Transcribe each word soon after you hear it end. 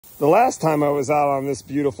The last time I was out on this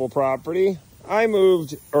beautiful property, I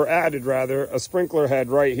moved, or added rather, a sprinkler head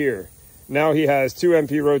right here. Now he has 2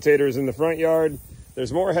 MP rotators in the front yard.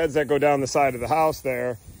 There's more heads that go down the side of the house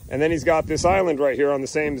there. And then he's got this island right here on the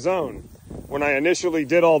same zone. When I initially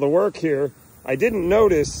did all the work here, I didn't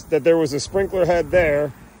notice that there was a sprinkler head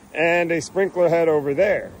there and a sprinkler head over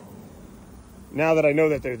there. Now that I know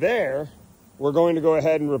that they're there, we're going to go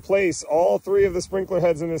ahead and replace all 3 of the sprinkler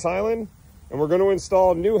heads in this island, and we're going to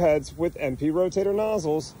install new heads with MP rotator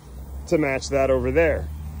nozzles to match that over there.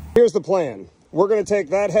 Here's the plan. We're going to take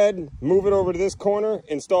that head, move it over to this corner,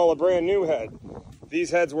 install a brand new head.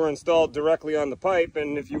 These heads were installed directly on the pipe,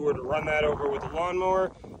 and if you were to run that over with a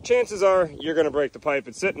lawnmower, chances are you're going to break the pipe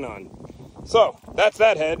it's sitting on. So that's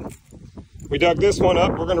that head. We dug this one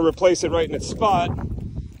up. We're going to replace it right in its spot.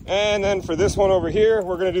 And then for this one over here,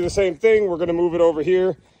 we're going to do the same thing. We're going to move it over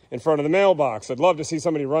here in front of the mailbox. I'd love to see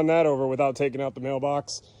somebody run that over without taking out the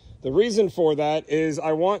mailbox. The reason for that is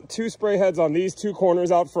I want 2 spray heads on these 2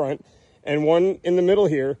 corners out front and 1 in the middle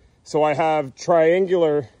here, so I have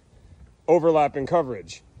triangular overlapping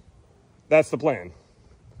coverage. That's the plan.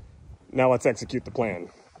 Now let's execute the plan.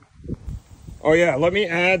 Oh yeah, let me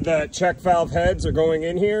add that check valve heads are going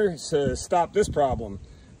in here to stop this problem,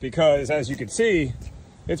 because as you can see,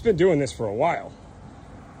 it's been doing this for a while.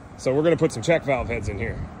 So we're going to put some check valve heads in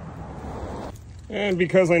here. And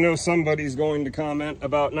because I know somebody's going to comment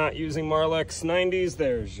about not using Marlex 90s,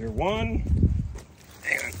 there's your one.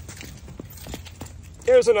 Hang on.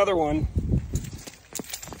 Here's another one.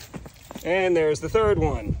 And there's the third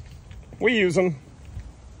one. We use them.